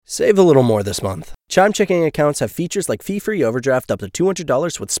Save a little more this month. Chime checking accounts have features like fee-free overdraft up to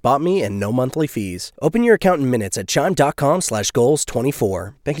 $200 with SpotMe and no monthly fees. Open your account in minutes at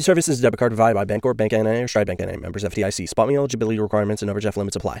chime.com/goals24. Banking services and debit card provided by Bancorp, Bank NA, or Stride Bank NA. Members FDIC. SpotMe eligibility requirements and overdraft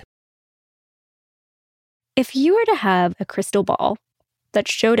limits apply. If you were to have a crystal ball that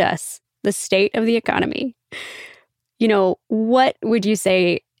showed us the state of the economy, what would you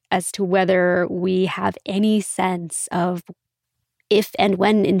say as to whether we have any sense of if and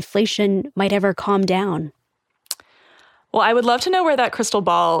when inflation might ever calm down? Well, I would love to know where that crystal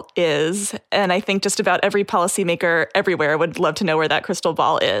ball is. And I think just about every policymaker everywhere would love to know where that crystal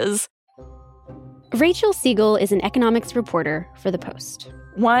ball is. Rachel Siegel is an economics reporter for The Post.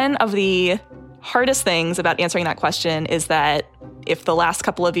 One of the hardest things about answering that question is that if the last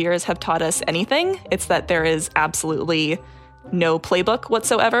couple of years have taught us anything, it's that there is absolutely no playbook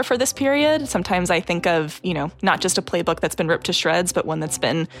whatsoever for this period. Sometimes I think of, not just a playbook that's been ripped to shreds, but one that's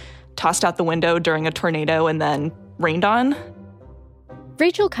been tossed out the window during a tornado and then rained on.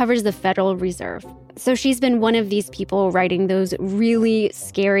 Rachel covers the Federal Reserve, so she's been one of these people writing those really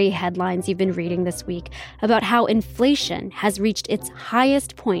scary headlines you've been reading this week about how inflation has reached its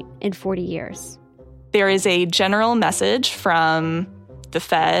highest point in 40 years. There is a general message from the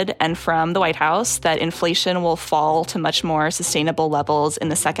Fed and from the White House that inflation will fall to much more sustainable levels in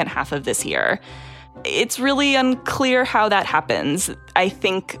the second half of this year. It's really unclear how that happens. I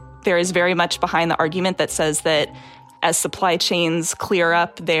think there is very much behind the argument that says that as supply chains clear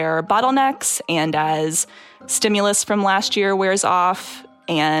up their bottlenecks and as stimulus from last year wears off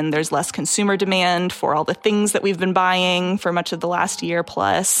and there's less consumer demand for all the things that we've been buying for much of the last year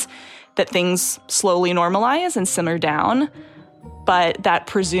plus, that things slowly normalize and simmer down. But that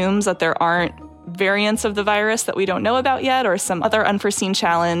presumes that there aren't variants of the virus that we don't know about yet or some other unforeseen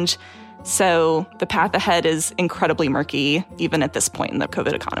challenge. So the path ahead is incredibly murky, even at this point in the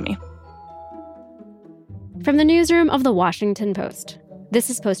COVID economy. From the newsroom of The Washington Post, this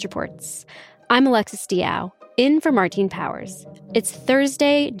is Post Reports. I'm Alexis Diao, in for Martine Powers. It's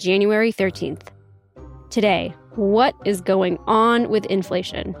Thursday, January 13th. Today, what is going on with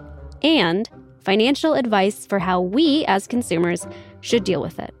inflation? And financial advice for how we, as consumers, should deal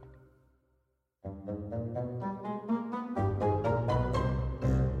with it.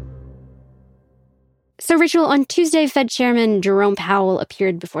 So, Rachel, on Tuesday, Fed Chairman Jerome Powell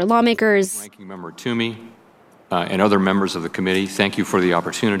appeared before lawmakers. Ranking Member Toomey and other members of the committee, thank you for the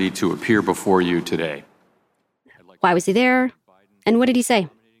opportunity to appear before you today. Why was he there? And what did he say?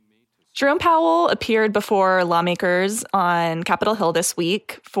 Jerome Powell appeared before lawmakers on Capitol Hill this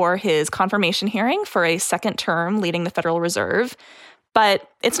week for his confirmation hearing for a second term leading the Federal Reserve. But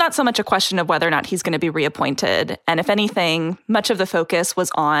it's not so much a question of whether or not he's going to be reappointed. And if anything, much of the focus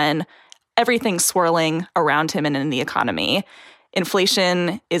was on everything swirling around him and in the economy.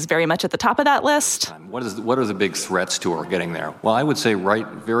 Inflation is very much at the top of that list. What are the big threats to our getting there? Well, I would say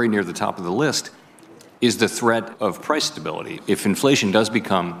very near the top of the list is the threat of price stability. If inflation does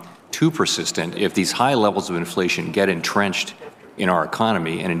become too persistent, if these high levels of inflation get entrenched in our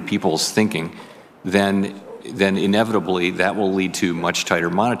economy and in people's thinking, then inevitably that will lead to much tighter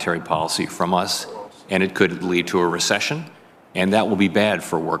monetary policy from us, and it could lead to a recession, and that will be bad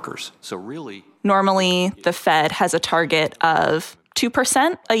for workers. So really, normally the Fed has a target of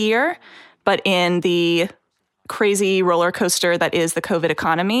 2% a year, but in the crazy roller coaster that is the COVID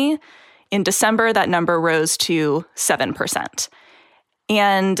economy, in December that number rose to 7%.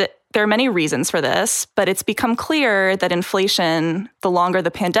 And there are many reasons for this, but it's become clear that inflation, the longer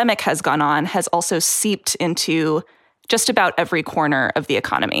the pandemic has gone on, has also seeped into just about every corner of the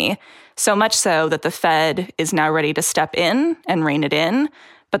economy. So much so that the Fed is now ready to step in and rein it in.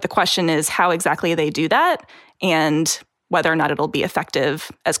 But the question is how exactly they do that and whether or not it'll be effective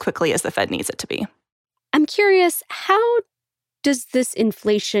as quickly as the Fed needs it to be. I'm curious, how does this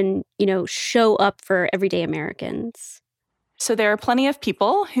inflation, show up for everyday Americans? So there are plenty of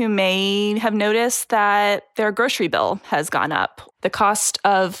people who may have noticed that their grocery bill has gone up. The cost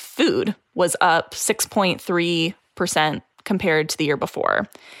of food was up 6.3% compared to the year before.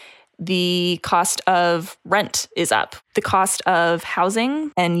 The cost of rent is up. The cost of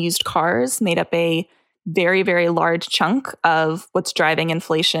housing and used cars made up a very, very large chunk of what's driving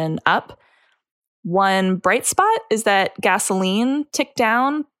inflation up. One bright spot is that gasoline ticked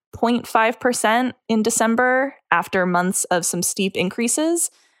down 0.5% in December after months of some steep increases,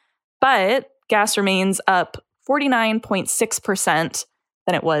 but gas remains up 49.6%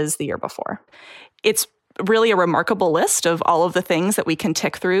 than it was the year before. It's really a remarkable list of all of the things that we can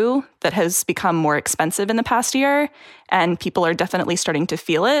tick through that has become more expensive in the past year, and people are definitely starting to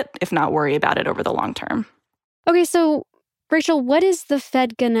feel it, if not worry about it over the long term. Okay, so Rachel, what is the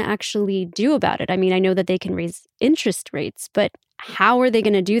Fed going to actually do about it? I mean, I know that they can raise interest rates, but how are they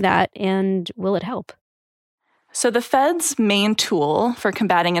going to do that, and will it help? So the Fed's main tool for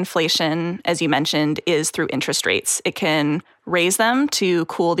combating inflation, as you mentioned, is through interest rates. It can raise them to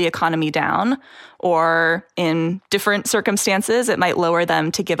cool the economy down, or in different circumstances, it might lower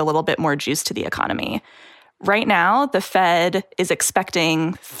them to give a little bit more juice to the economy. Right now, the Fed is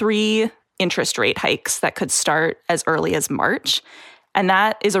expecting 3 interest rate hikes that could start as early as March. And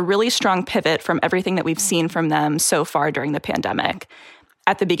that is a really strong pivot from everything that we've seen from them so far during the pandemic.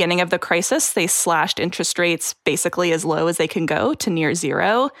 At the beginning of the crisis, they slashed interest rates basically as low as they can go to near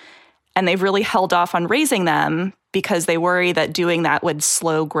zero. And they've really held off on raising them because they worry that doing that would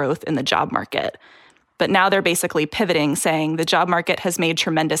slow growth in the job market. But now they're basically pivoting, saying the job market has made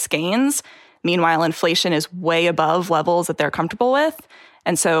tremendous gains. Meanwhile, inflation is way above levels that they're comfortable with.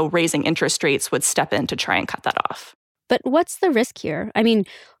 And so raising interest rates would step in to try and cut that off. But what's the risk here? I mean,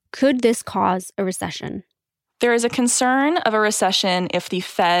 could this cause a recession? There is a concern of a recession if the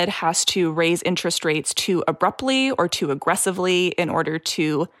Fed has to raise interest rates too abruptly or too aggressively in order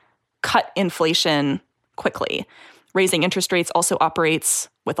to cut inflation quickly. Raising interest rates also operates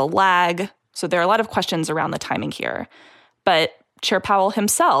with a lag, so there are a lot of questions around the timing here. But Chair Powell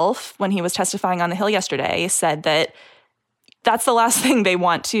himself, when he was testifying on the Hill yesterday, said that that's the last thing they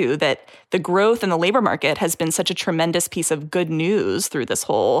want too, that the growth in the labor market has been such a tremendous piece of good news through this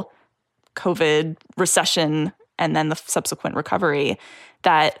whole COVID recession and then the subsequent recovery,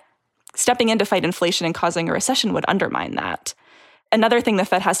 that stepping in to fight inflation and causing a recession would undermine that. Another thing the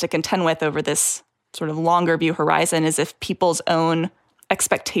Fed has to contend with over this sort of longer view horizon is if people's own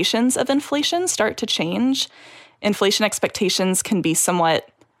expectations of inflation start to change. Inflation expectations can be somewhat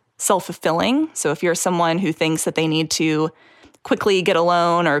self-fulfilling. So if you're someone who thinks that they need to quickly get a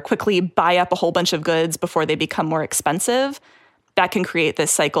loan or quickly buy up a whole bunch of goods before they become more expensive, that can create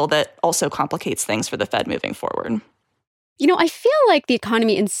this cycle that also complicates things for the Fed moving forward. You know, I feel like the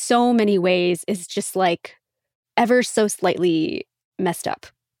economy in so many ways is just like ever so slightly messed up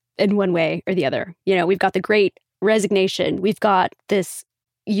in one way or the other. You know, we've got the Great Resignation. We've got this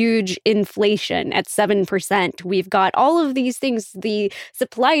huge inflation at 7%. We've got all of these things, the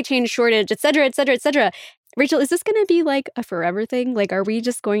supply chain shortage, et cetera, et cetera, et cetera. Rachel, is this going to be like a forever thing? Like, are we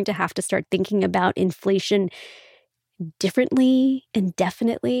just going to have to start thinking about inflation differently,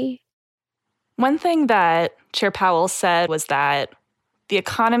 indefinitely? One thing that Chair Powell said was that the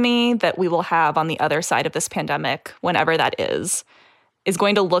economy that we will have on the other side of this pandemic, whenever that is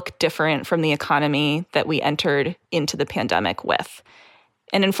going to look different from the economy that we entered into the pandemic with.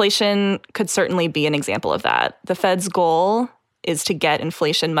 And inflation could certainly be an example of that. The Fed's goal is to get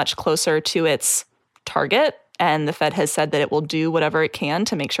inflation much closer to its target, and the Fed has said that it will do whatever it can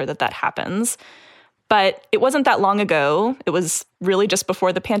to make sure that that happens. But it wasn't that long ago, it was really just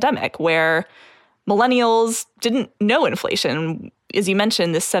before the pandemic, where millennials didn't know inflation. As you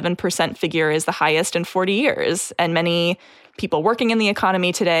mentioned, this 7% figure is the highest in 40 years, and many people working in the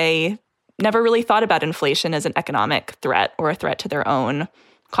economy today never really thought about inflation as an economic threat or a threat to their own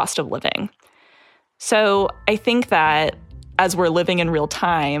cost of living. So I think that as we're living in real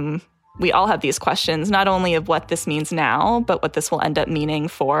time, we all have these questions, not only of what this means now, but what this will end up meaning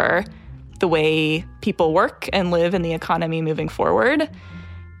for the way people work and live in the economy moving forward.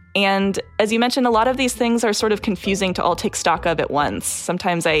 And as you mentioned, a lot of these things are sort of confusing to all take stock of at once.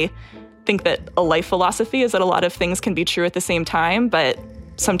 Sometimes I think that a life philosophy is that a lot of things can be true at the same time, but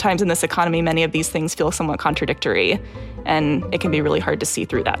sometimes in this economy, many of these things feel somewhat contradictory, and it can be really hard to see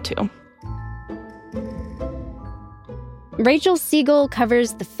through that too. Rachel Siegel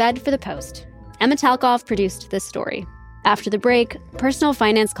covers the Fed for The Post. Emma Talkoff produced this story. After the break, personal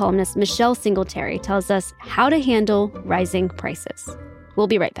finance columnist Michelle Singletary tells us how to handle rising prices. We'll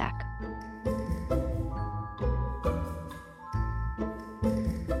be right back.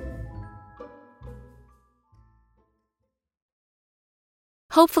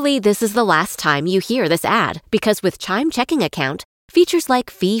 Hopefully, this is the last time you hear this ad, because with Chime Checking Account, features like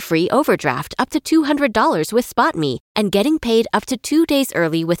fee-free overdraft up to $200 with SpotMe and getting paid up to 2 days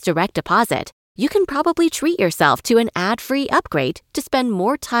early with direct deposit, you can probably treat yourself to an ad-free upgrade to spend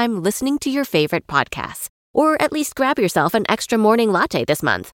more time listening to your favorite podcasts. Or at least grab yourself an extra morning latte this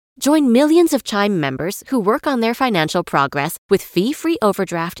month. Join millions of Chime members who work on their financial progress with fee-free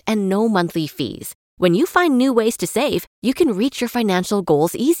overdraft and no monthly fees. When you find new ways to save, you can reach your financial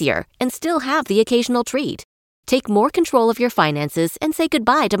goals easier and still have the occasional treat. Take more control of your finances and say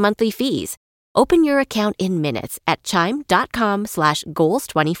goodbye to monthly fees. Open your account in minutes at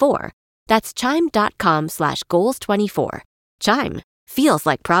chime.com/goals24. That's chime.com/goals24. Chime feels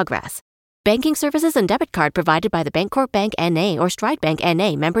like progress. Banking services and debit card provided by the Bancorp Bank N.A. or Stride Bank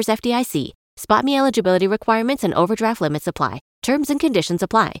N.A. members FDIC. SpotMe eligibility requirements and overdraft limits apply. Terms and conditions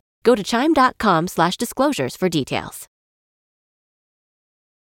apply. Go to chime.com/disclosures for details.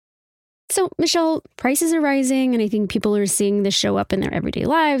 So, Michelle, prices are rising, and I think people are seeing this show up in their everyday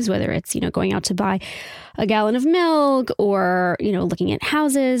lives, whether it's, going out to buy a gallon of milk or, looking at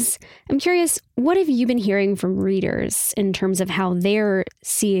houses. I'm curious, what have you been hearing from readers in terms of how they're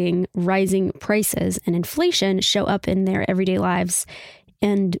seeing rising prices and inflation show up in their everyday lives?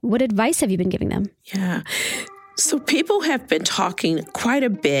 And what advice have you been giving them? Yeah. So people have been talking quite a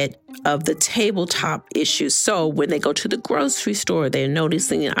bit of the tabletop issues. So when they go to the grocery store, they're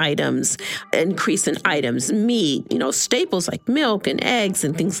noticing increase in items, meat, staples like milk and eggs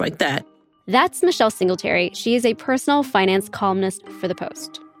and things like that. That's Michelle Singletary. She is a personal finance columnist for The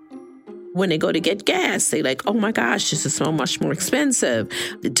Post. When they go to get gas, they're like, oh my gosh, this is so much more expensive.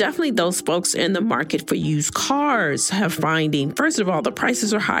 Definitely those folks in the market for used cars have finding, first of all, the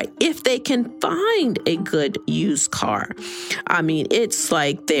prices are high if they can find a good used car. I mean, it's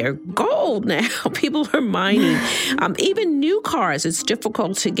like they're gold now. People are mining. Even new cars, it's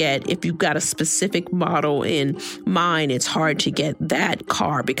difficult to get. If you've got a specific model in mind, it's hard to get that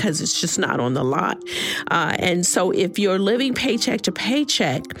car because it's just not on the lot. And so if you're living paycheck to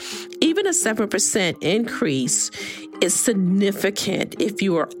paycheck, even a 7% increase is significant if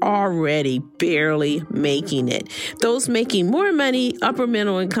you are already barely making it. Those making more money, upper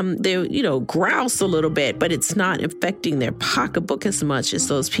middle income, they grouse a little bit, but it's not affecting their pocketbook as much as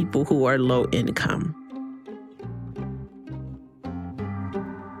those people who are low income.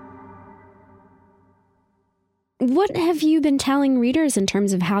 What have you been telling readers in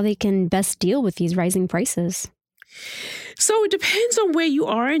terms of how they can best deal with these rising prices? So it depends on where you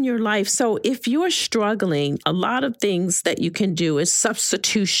are in your life. So if you're struggling, a lot of things that you can do is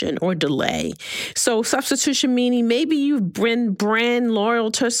substitution or delay. So substitution meaning maybe you've been brand loyal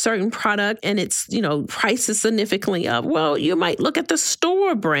to a certain product and it's, price is significantly up. Well, you might look at the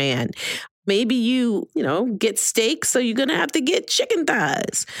store brand. Maybe you get steak, so you're going to have to get chicken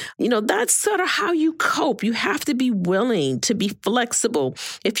thighs. That's sort of how you cope. You have to be willing to be flexible.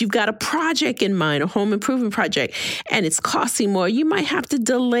 If you've got a project in mind, a home improvement project, and it's costing more, you might have to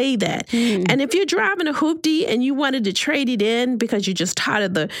delay that. And if you're driving a hoopty and you wanted to trade it in because you're just tired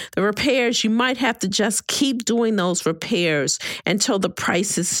of the repairs, you might have to just keep doing those repairs until the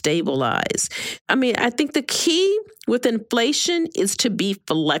prices stabilize. I mean, I think the key with inflation is to be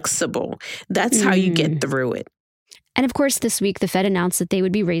flexible. That's how you get through it. And of course, this week, the Fed announced that they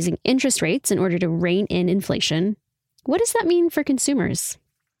would be raising interest rates in order to rein in inflation. What does that mean for consumers?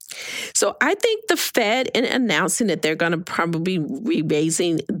 So I think the Fed, in announcing that they're going to probably be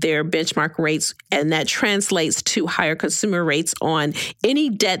raising their benchmark rates, and that translates to higher consumer rates on any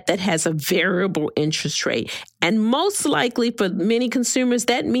debt that has a variable interest rate. And most likely for many consumers,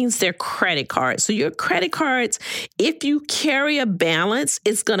 that means their credit cards. So your credit cards, if you carry a balance,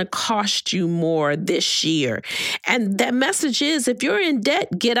 it's going to cost you more this year. And that message is, if you're in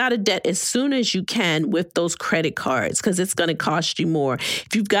debt, get out of debt as soon as you can with those credit cards, because it's going to cost you more.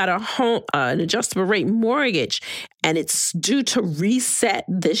 If you've got an adjustable rate mortgage and it's due to reset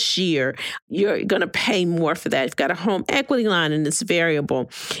this year, you're going to pay more for that. If you've got a home equity line and it's variable,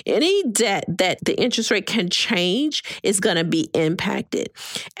 any debt that the interest rate can change is going to be impacted.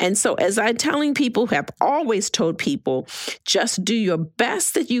 And so as I'm telling people, have always told people, just do your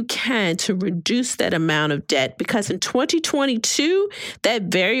best that you can to reduce that amount of debt, because in 2022, that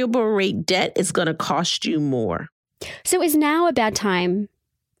variable rate debt is going to cost you more. So is now a bad time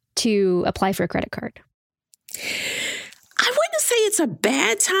to apply for a credit card? I wouldn't say it's a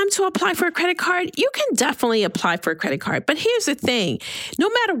bad time to apply for a credit card. You can definitely apply for a credit card. But here's the thing. No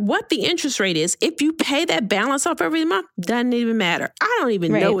matter what the interest rate is, if you pay that balance off every month, doesn't even matter. I don't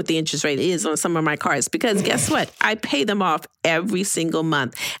even know what the interest rate is on some of my cards, because guess what? I pay them off every single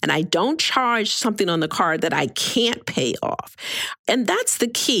month, and I don't charge something on the card that I can't pay off. And that's the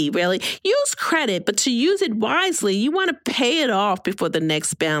key, really. Use credit, but to use it wisely, you want to pay it off before the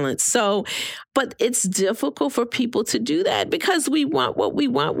next balance. So, but it's difficult for people to do that because we want what we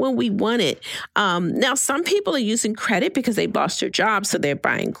want when we want it. Now, some people are using credit because they lost their job, so they're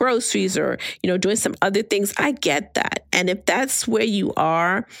buying groceries or, doing some other things. I get that. And if that's where you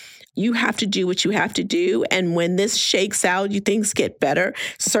are, you have to do what you have to do. And when this shakes out, things get better.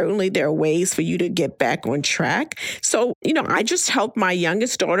 Certainly there are ways for you to get back on track. So, I just helped my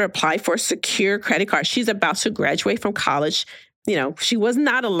youngest daughter apply for a secure credit card. She's about to graduate from college. She was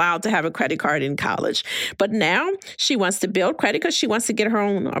not allowed to have a credit card in college. But now she wants to build credit because she wants to get her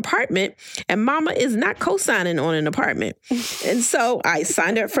own apartment. And mama is not co-signing on an apartment. And so I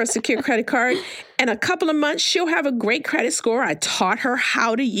signed her for a secure credit card. In a couple of months, she'll have a great credit score. I taught her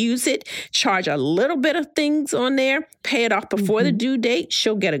how to use it, charge a little bit of things on there, pay it off before the due date.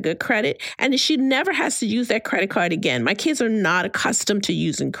 She'll get a good credit. And she never has to use that credit card again. My kids are not accustomed to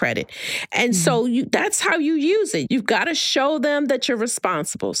using credit. And so that's how you use it. You've got to show them that you're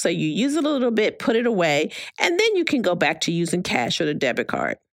responsible. So you use it a little bit, put it away, and then you can go back to using cash or the debit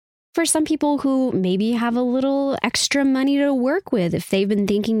card. For some people who maybe have a little extra money to work with, if they've been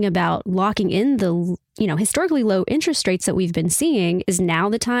thinking about locking in the, historically low interest rates that we've been seeing, is now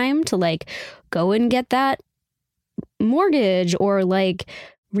the time to go and get that mortgage or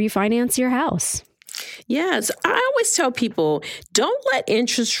refinance your house? Yes. I always tell people, don't let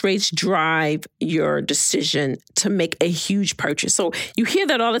interest rates drive your decision to make a huge purchase. So you hear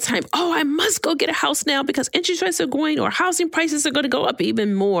that all the time. Oh, I must go get a house now because interest rates are going or housing prices are going to go up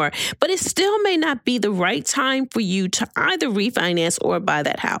even more. But it still may not be the right time for you to either refinance or buy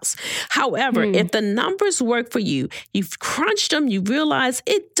that house. However, if the numbers work for you, you've crunched them, you realize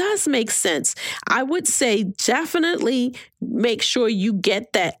it does make sense. I would say definitely make sure you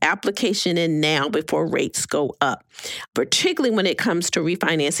get that application in now before rates go up, particularly when it comes to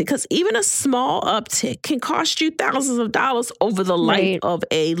refinancing, because even a small uptick can cost you thousands of dollars over the life of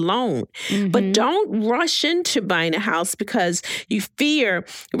a loan. But don't rush into buying a house because you fear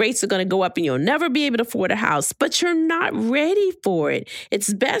rates are going to go up and you'll never be able to afford a house, but you're not ready for it.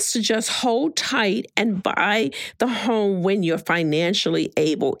 It's best to just hold tight and buy the home when you're financially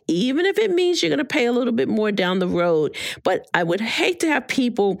able, even if it means you're going to pay a little bit more down the road. But I would hate to have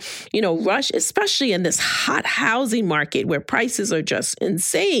people, rush, especially in this hot housing market where prices are just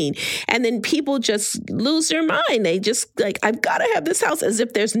insane. And then people just lose their mind. They just I've got to have this house, as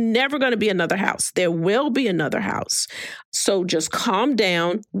if there's never going to be another house. There will be another house. So just calm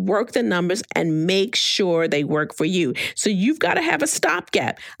down, work the numbers, and make sure they work for you. So you've got to have a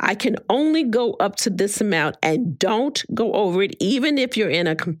stopgap. I can only go up to this amount, and don't go over it, even if you're in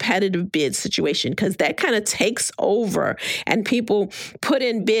a competitive bid situation, because that kind of takes over. And people put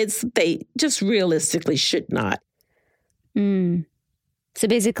in bids they just realistically should not. So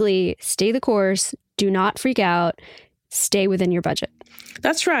basically, stay the course, do not freak out, stay within your budget.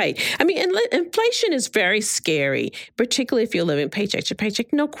 That's right. I mean, inflation is very scary, particularly if you're living paycheck to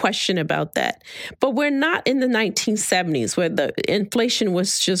paycheck. No question about that. But we're not in the 1970s where the inflation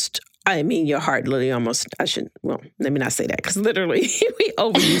was just, your heart literally almost, let me not say that because literally we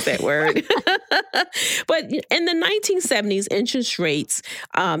overuse that word. But in the 1970s, interest rates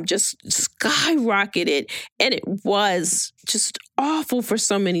just skyrocketed, and it was just awful for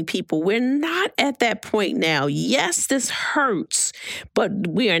so many people. We're not at that point now. Yes, this hurts, but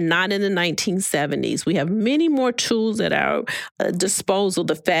we are not in the 1970s. We have many more tools at our disposal,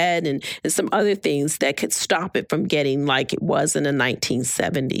 the Fed and some other things that could stop it from getting like it was in the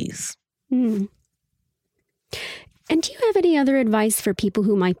 1970s. And do you have any other advice for people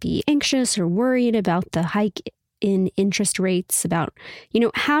who might be anxious or worried about the hike in interest rates, about,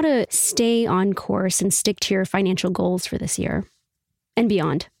 how to stay on course and stick to your financial goals for this year and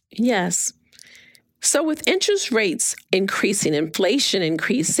beyond? Yes. So with interest rates increasing, inflation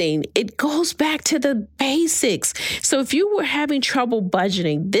increasing, it goes back to the basics. So if you were having trouble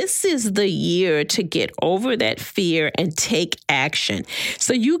budgeting, this is the year to get over that fear and take action.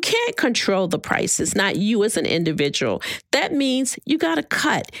 So you can't control the prices, not you as an individual. That means you got to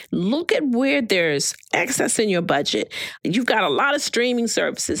cut. Look at where there's excess in your budget. You've got a lot of streaming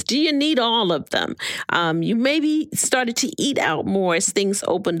services. Do you need all of them? You maybe started to eat out more as things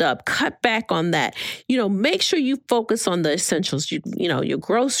opened up. Cut back on that. Make sure you focus on the essentials, your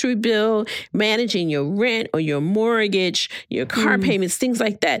grocery bill, managing your rent or your mortgage, your car payments, things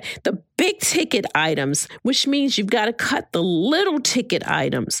like that. The big ticket items, which means you've got to cut the little ticket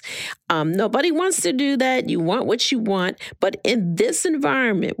items. Nobody wants to do that. You want what you want. But in this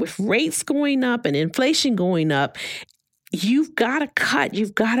environment, with rates going up and inflation going up, you've got to cut.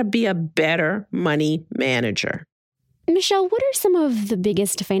 You've got to be a better money manager. Michelle, what are some of the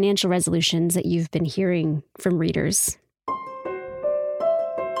biggest financial resolutions that you've been hearing from readers?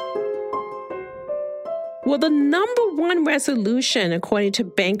 Well, the number one resolution, according to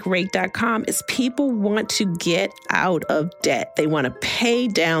Bankrate.com, is people want to get out of debt. They want to pay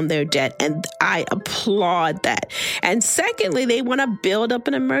down their debt, and I applaud that. And secondly, they want to build up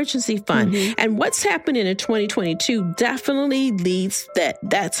an emergency fund. And what's happening in 2022 definitely leads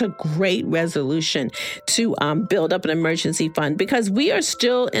that's a great resolution to build up an emergency fund, because we are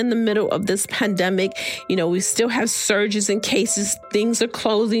still in the middle of this pandemic. You know, we still have surges in cases. Things are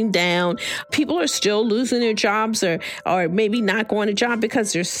closing down. People are still losing their jobs or maybe not going to job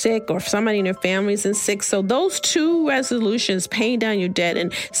because they're sick, or somebody in their families is sick. So those two resolutions, paying down your debt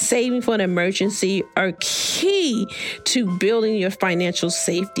and saving for an emergency, are key to building your financial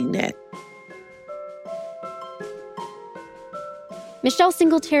safety net. Michelle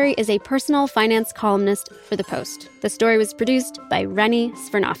Singletary is a personal finance columnist for The Post. The story was produced by Rennie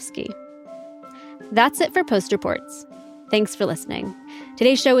Svirnovsky. That's it for Post Reports. Thanks for listening.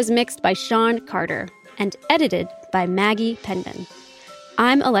 Today's show was mixed by Sean Carter and edited by Maggie Penman.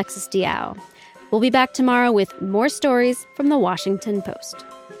 I'm Alexis Diao. We'll be back tomorrow with more stories from The Washington Post.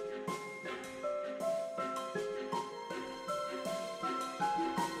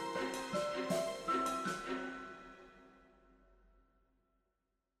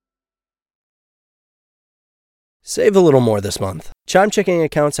 Save a little more this month. Chime checking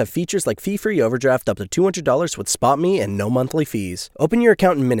accounts have features like fee-free overdraft up to $200 with SpotMe and no monthly fees. Open your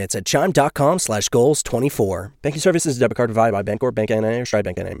account in minutes at chime.com/goals24. Banking services, debit card provided by Bancorp, Bank N.A., or Stride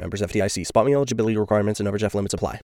Bank N.A. Members FDIC. SpotMe eligibility requirements and overdraft limits apply.